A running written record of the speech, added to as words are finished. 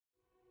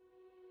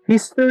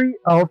History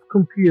of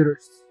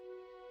computers.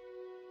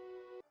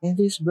 In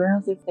this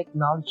world of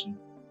technology,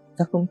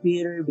 the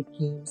computer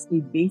becomes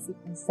a basic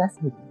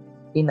necessity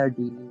in our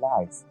daily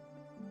lives.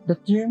 The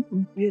term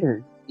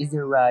computer is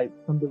derived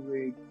from the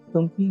word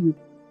compute,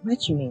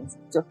 which means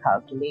to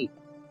calculate.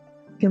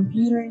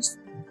 Computers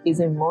is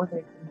a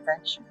modern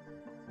invention.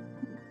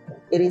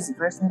 It is a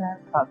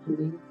versatile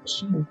calculating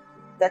machine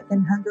that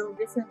can handle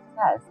different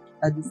tasks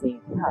at the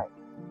same time.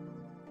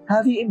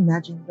 Have you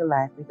imagined the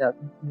life without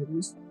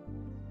computers?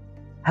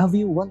 Have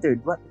you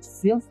wondered what it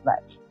feels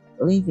like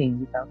living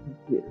without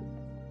computers?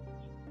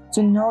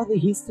 To know the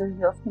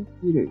history of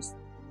computers,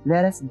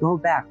 let us go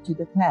back to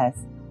the past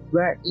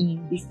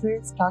wherein the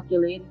first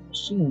calculating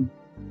machine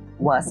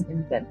was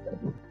invented.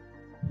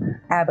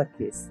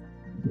 Abacus.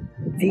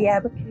 The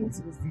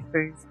abacus was the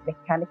first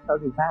mechanical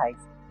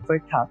device for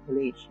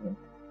calculation.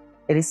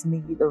 It is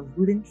made of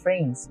wooden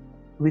frames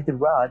with a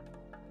rod,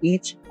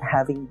 each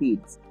having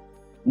beads.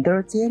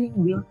 The rotating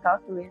wheel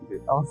calculator,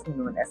 also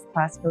known as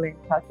Pascaline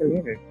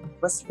calculator,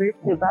 was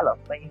first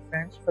developed by a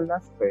French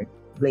philosopher,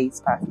 Blaise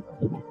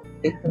Pascal.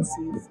 It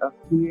consists of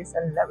gears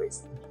and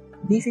levers.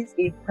 This is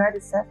a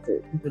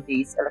predecessor to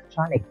today's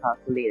electronic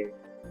calculator.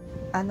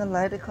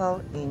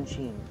 Analytical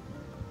engine.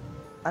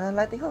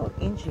 Analytical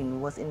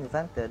engine was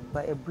invented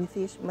by a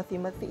British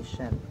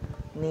mathematician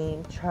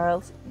named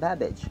Charles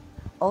Babbage,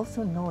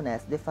 also known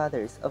as the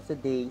father of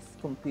today's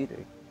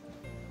computer.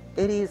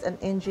 It is an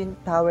engine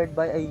powered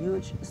by a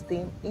huge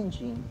steam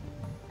engine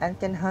and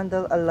can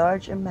handle a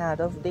large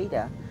amount of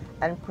data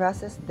and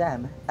process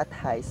them at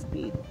high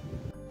speed.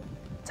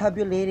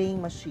 Tabulating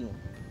machine.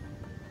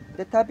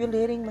 The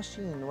tabulating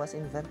machine was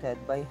invented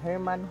by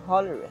Hermann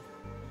Hollerith.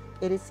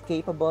 It is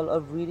capable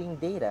of reading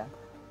data,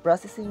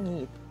 processing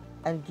it,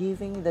 and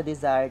giving the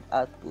desired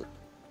output.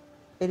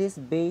 It is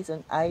based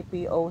on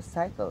IPO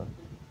cycle.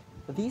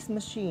 This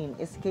machine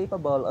is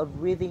capable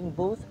of reading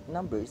both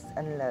numbers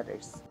and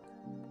letters.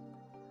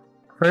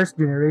 First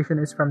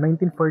generation is from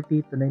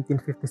 1940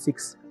 to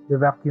 1956, the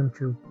vacuum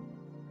tube.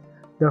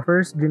 The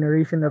first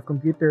generation of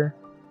computer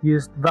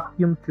used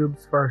vacuum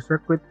tubes for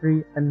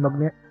circuitry and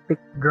magnetic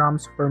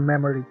drums for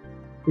memory.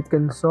 It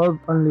can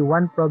solve only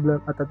one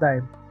problem at a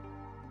time.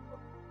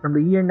 From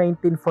the year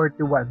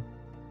 1941,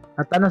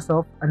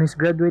 Atanasoff and his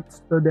graduate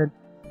student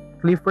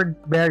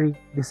Clifford Berry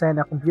designed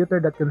a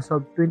computer that can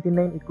solve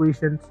 29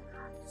 equations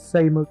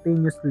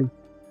simultaneously.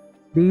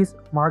 This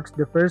marks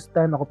the first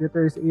time a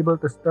computer is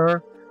able to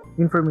store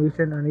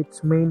information on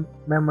its main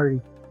memory.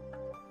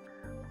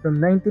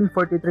 From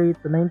 1943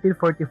 to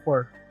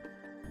 1944,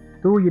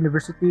 two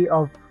University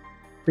of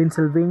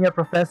Pennsylvania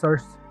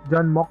professors,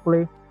 John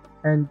Mauchly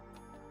and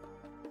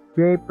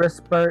J.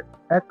 Presper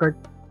Eckert,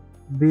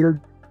 built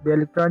the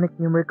Electronic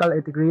Numerical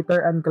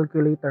Integrator and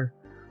Calculator,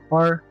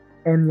 or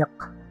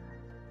ENIAC,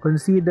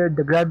 considered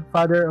the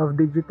grandfather of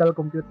digital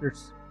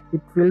computers.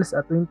 It fills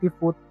a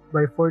 20-foot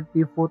by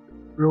 40-foot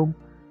room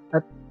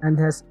and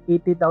has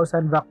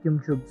 80,000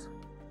 vacuum tubes.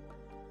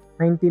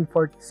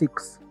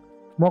 1946,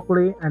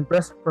 Mauchly and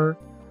Presper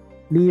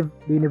leave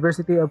the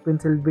University of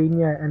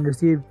Pennsylvania and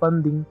receive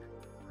funding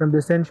from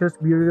the Census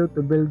Bureau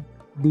to build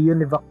the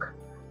UNIVAC,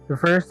 the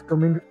first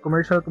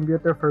commercial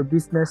computer for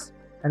business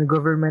and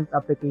government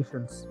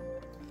applications.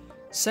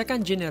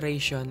 Second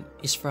generation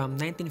is from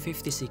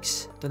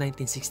 1956 to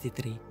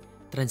 1963,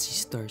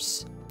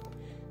 transistors.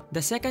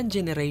 The second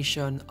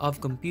generation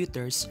of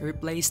computers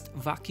replaced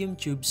vacuum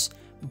tubes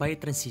by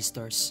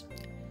transistors.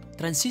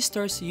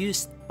 Transistors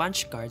used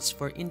punch cards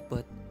for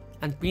input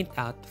and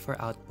printout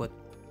for output.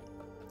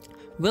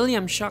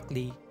 William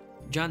Shockley,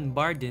 John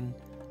Bardeen,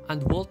 and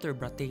Walter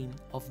Brattain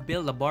of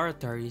Bell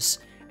Laboratories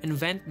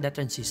invent the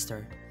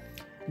transistor.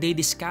 They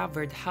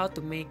discovered how to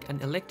make an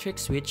electric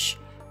switch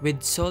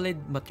with solid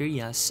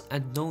materials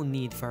and no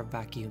need for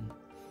vacuum.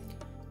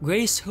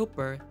 Grace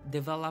Hopper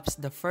develops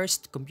the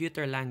first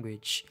computer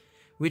language,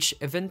 which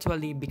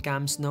eventually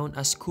becomes known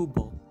as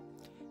COBOL.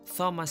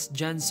 Thomas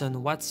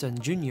Johnson Watson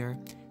Jr.,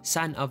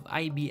 son of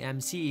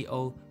IBM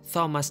CEO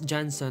Thomas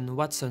Johnson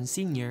Watson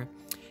Sr.,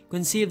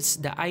 conceives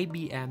the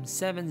IBM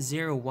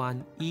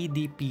 701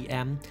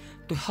 EDPM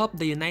to help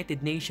the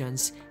United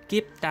Nations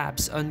keep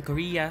tabs on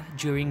Korea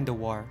during the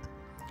war.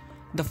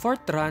 The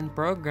Fortran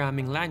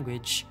programming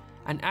language,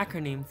 an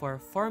acronym for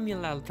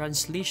Formula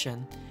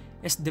Translation,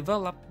 is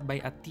developed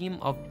by a team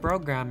of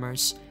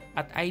programmers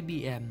at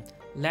IBM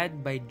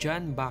led by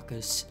John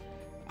Backus,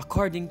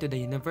 according to the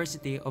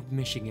University of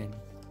Michigan.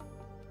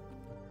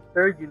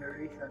 Third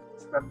generation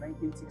is from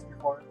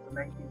 1964 to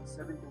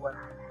 1971,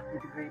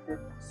 integrated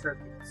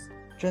circuits.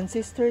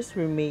 Transistors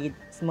were made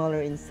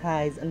smaller in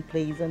size and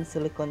placed on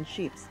silicon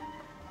chips.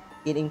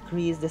 It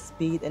increased the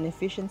speed and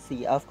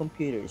efficiency of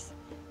computers.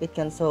 It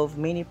can solve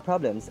many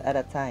problems at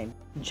a time.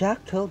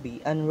 Jack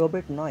Kilby and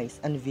Robert Noyce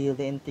unveiled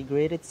the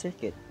integrated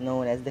circuit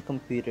known as the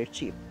computer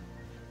chip.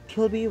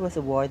 Kilby was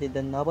awarded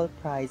the Nobel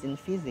Prize in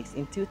Physics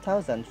in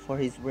 2000 for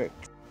his work.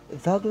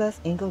 Douglas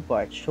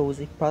Engelbart shows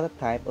a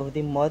prototype of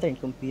the modern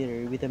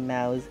computer with a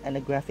mouse and a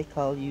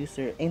graphical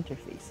user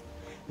interface.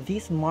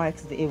 This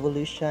marks the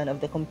evolution of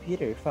the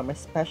computer from a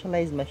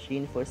specialized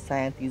machine for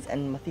scientists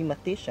and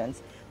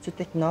mathematicians to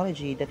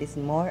technology that is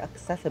more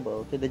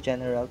accessible to the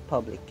general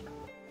public.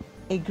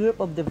 A group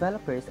of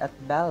developers at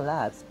Bell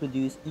Labs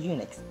produced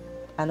Unix,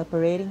 an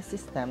operating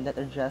system that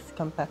addressed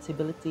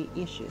compatibility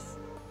issues.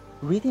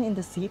 Written in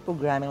the C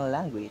programming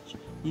language,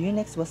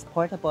 Unix was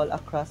portable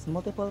across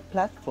multiple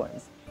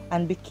platforms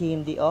and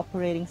became the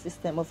operating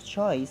system of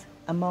choice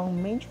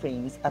among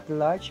mainframes at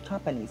large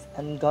companies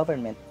and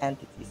government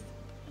entities.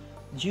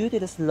 Due to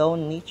the slow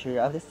nature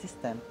of the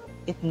system,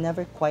 it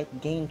never quite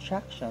gained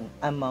traction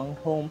among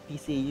home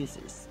PC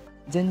users.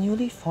 The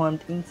newly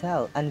formed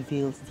Intel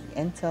unveils the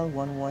Intel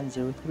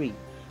 1103,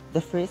 the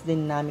first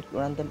dynamic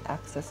random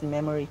access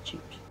memory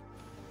chip.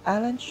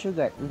 Alan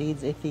Shugart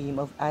leads a team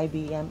of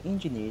IBM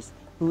engineers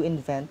who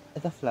invent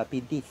the floppy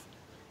disk,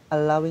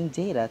 allowing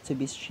data to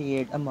be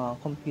shared among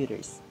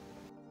computers.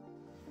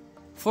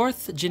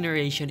 Fourth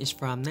generation is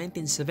from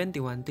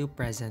 1971 to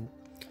present.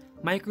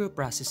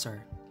 Microprocessor.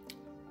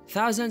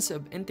 Thousands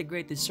of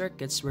integrated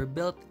circuits were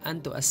built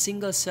onto a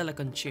single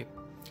silicon chip.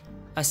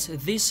 As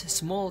these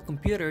small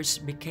computers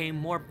became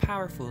more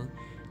powerful,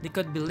 they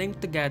could be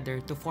linked together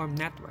to form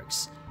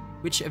networks,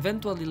 which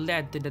eventually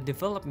led to the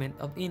development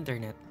of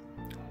Internet.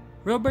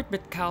 Robert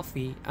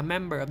Metcalfe, a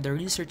member of the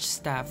research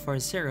staff for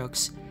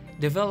Xerox,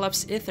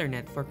 develops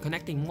Ethernet for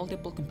connecting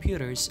multiple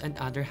computers and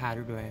other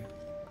hardware.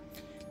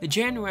 The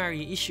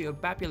January issue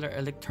of Popular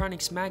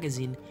Electronics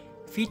magazine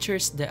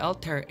features the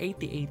Altair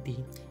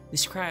 8080,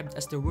 described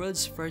as the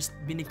world's first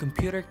mini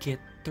computer kit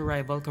to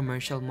rival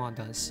commercial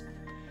models.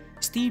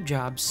 Steve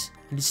Jobs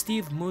and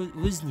Steve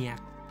Wozniak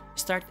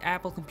start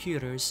Apple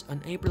Computers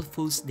on April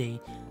Fool's Day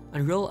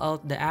and roll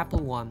out the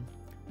Apple I,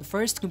 the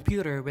first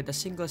computer with a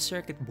single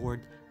circuit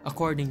board,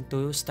 according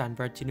to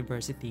Stanford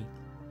University.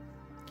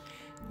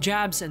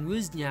 Jobs and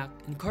Wozniak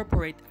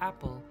incorporate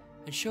Apple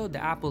and show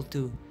the Apple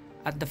II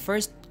at the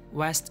first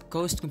West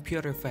Coast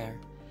Computer Fair.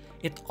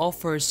 It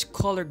offers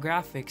color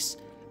graphics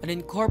and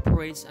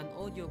incorporates an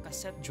audio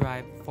cassette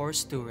drive for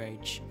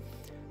storage.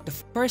 The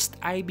first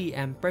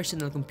IBM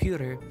personal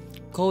computer,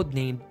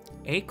 codenamed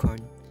Acorn,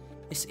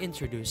 is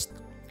introduced.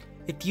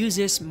 It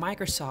uses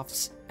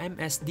Microsoft's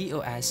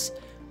MS-DOS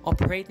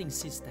operating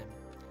system.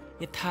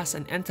 It has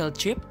an Intel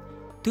chip,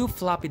 2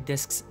 floppy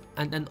disks,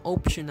 and an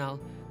optional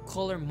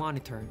color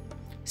monitor.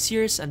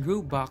 Sears and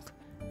Roebuck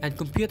and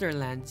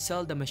Computerland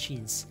sell the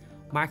machines,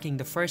 marking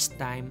the first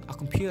time a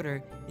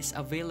computer is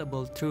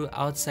available through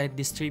outside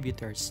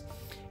distributors.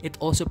 It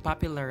also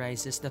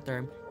popularizes the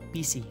term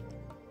PC.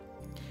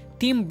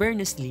 Tim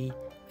Berners-Lee,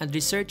 a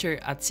researcher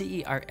at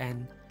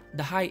CERN,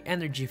 the High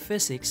Energy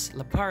Physics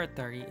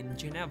Laboratory in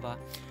Geneva,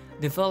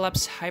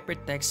 develops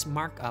Hypertext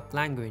Markup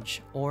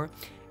Language, or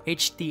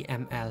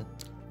HTML,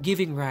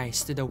 giving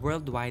rise to the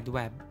World Wide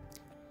Web.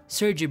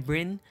 Sergey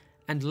Brin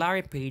and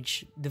Larry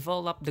Page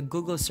developed the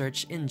Google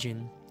search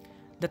engine.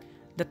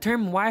 The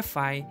term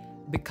Wi-Fi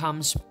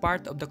becomes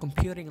part of the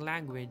computing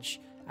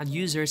language and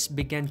users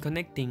begin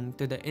connecting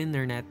to the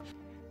internet.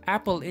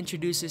 Apple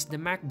introduces the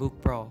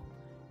MacBook Pro,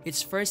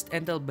 its first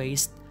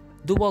Intel-based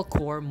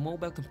dual-core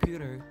mobile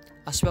computer,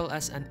 as well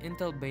as an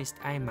Intel-based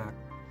iMac.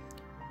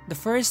 The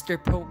first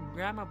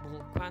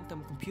reprogrammable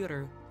quantum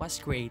computer was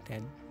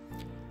created.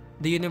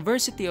 The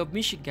University of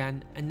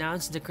Michigan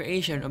announced the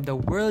creation of the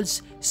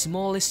world's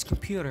smallest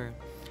computer,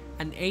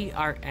 an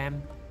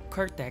ARM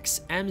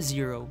Cortex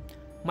M0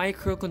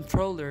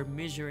 microcontroller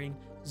measuring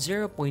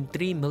 0.3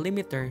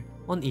 mm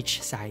on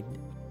each side.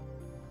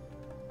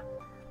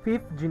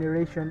 Fifth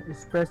generation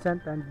is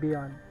present and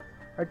beyond.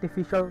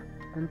 Artificial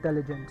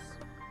intelligence.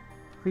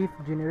 Fifth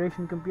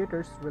generation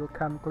computers will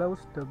come close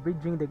to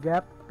bridging the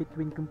gap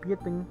between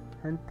computing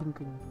and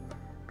thinking.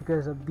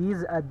 Because of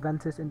these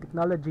advances in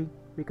technology,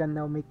 we can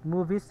now make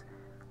movies,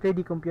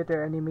 3D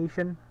computer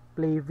animation,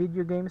 play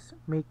video games,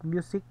 make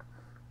music,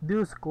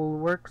 do school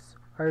works,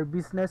 our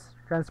business,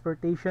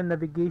 transportation,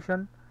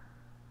 navigation,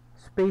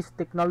 space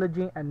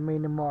technology, and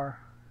many more.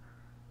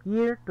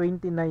 Year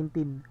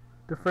 2019,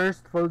 the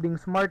first folding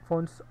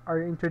smartphones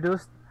are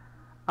introduced.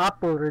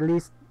 Apple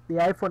released the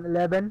iPhone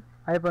 11,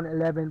 iPhone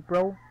 11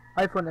 Pro,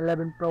 iPhone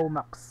 11 Pro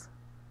Max.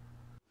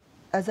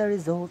 As a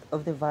result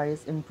of the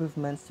various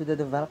improvements to the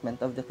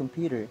development of the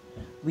computer,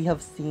 we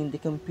have seen the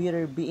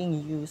computer being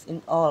used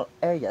in all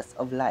areas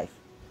of life.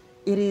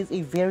 It is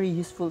a very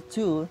useful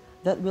tool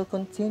that will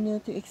continue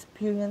to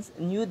experience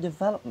new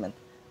development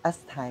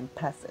as time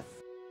passes.